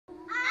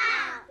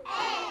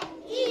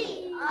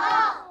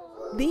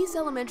These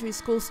elementary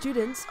school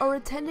students are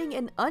attending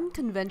an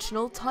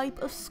unconventional type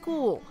of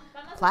school.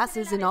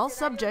 Classes in all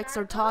subjects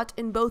are taught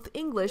in both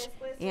English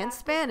and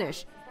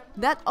Spanish.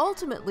 That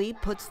ultimately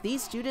puts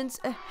these students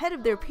ahead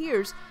of their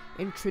peers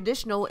in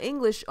traditional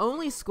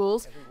English-only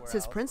schools,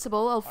 says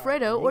Principal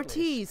Alfredo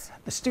Ortiz.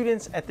 The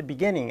students at the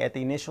beginning, at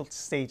the initial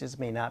stages,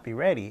 may not be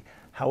ready.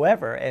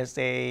 However, as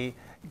they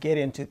get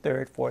into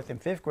 3rd, 4th, and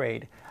 5th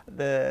grade,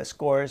 the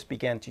scores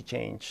begin to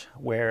change,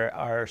 where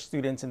our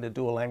students in the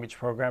dual language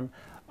program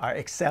are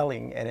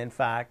excelling and in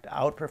fact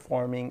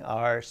outperforming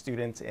our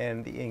students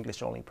in the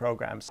English-only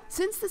programs.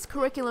 Since this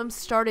curriculum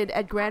started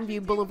at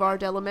Grandview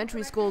Boulevard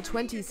Elementary School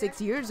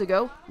 26 years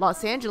ago,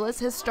 Los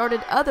Angeles has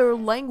started other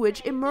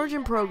language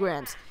immersion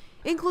programs,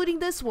 including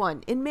this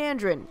one in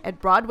Mandarin at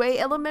Broadway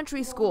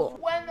Elementary School.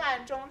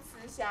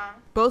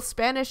 Both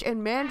Spanish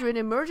and Mandarin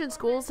immersion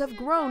schools have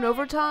grown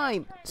over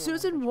time.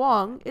 Susan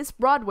Wong is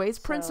Broadway's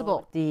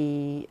principal.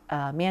 The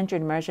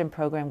Mandarin immersion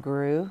program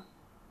grew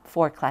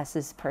 4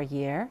 classes per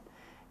year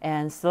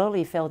and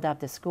slowly filled up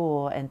the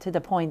school, and to the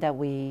point that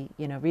we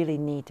really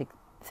need to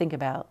think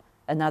about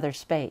another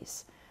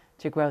space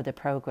to grow the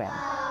program.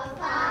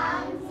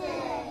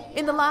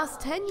 In the last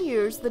 10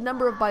 years, the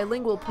number of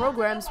bilingual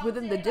programs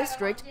within the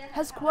district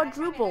has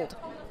quadrupled.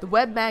 The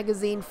web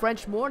magazine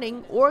French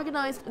Morning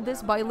organized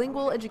this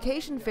bilingual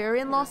education fair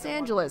in Los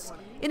Angeles.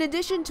 In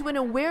addition to an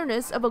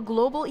awareness of a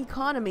global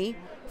economy,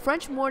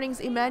 French Morning's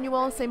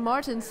Emmanuel St.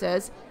 Martin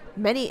says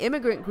many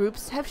immigrant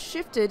groups have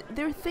shifted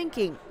their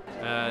thinking.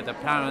 The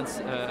parents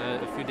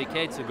a few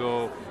decades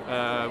ago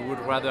would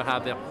rather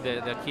have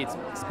their kids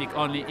speak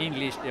only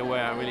English. They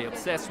were really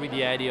obsessed with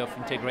the idea of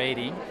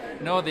integrating.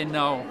 Now they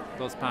know,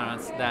 those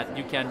parents, that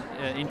you can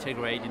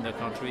integrate in the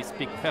country,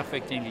 speak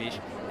perfect English,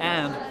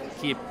 and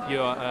keep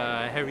your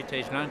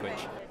heritage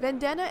language.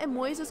 Vandana and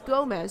Moises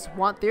Gomez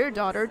want their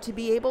daughter to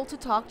be able to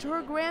talk to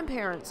her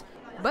grandparents,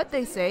 but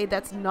they say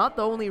that's not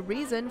the only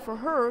reason for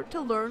her to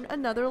learn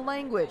another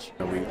language.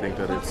 We think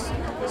that it's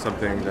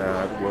something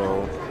that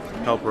will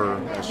help her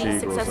as she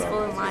grows up. Be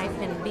successful in life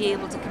and be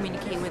able to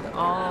communicate with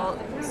all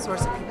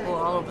sorts of people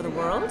all over the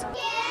world.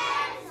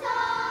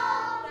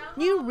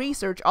 New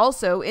research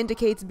also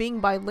indicates being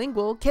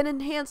bilingual can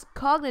enhance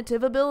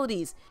cognitive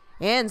abilities,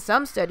 and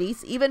some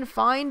studies even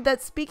find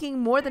that speaking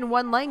more than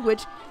one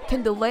language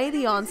can delay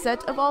the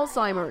onset of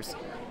Alzheimer's.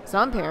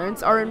 Some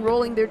parents are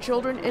enrolling their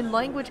children in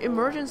language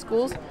immersion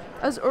schools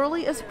as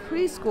early as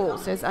preschool,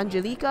 says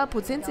Angelika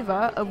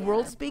Putsinseva of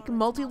WorldSpeak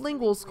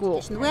Multilingual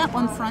School. We are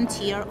on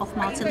frontier of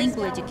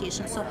multilingual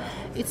education, so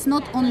it's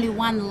not only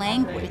one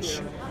language,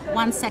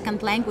 one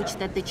second language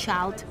that the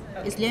child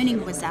is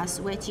learning with us.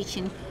 We're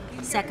teaching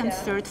 2nd,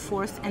 3rd,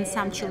 4th, and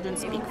some children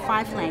speak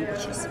 5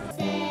 languages.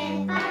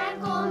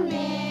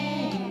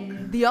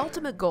 The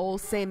ultimate goal,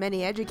 say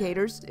many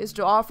educators, is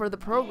to offer the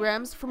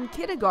programs from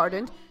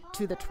kindergarten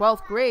to the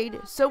 12th grade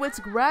so its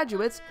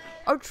graduates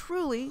are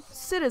truly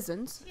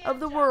citizens of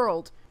the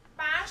world.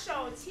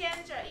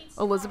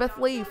 Elizabeth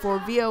Lee for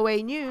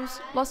VOA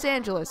News, Los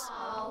Angeles.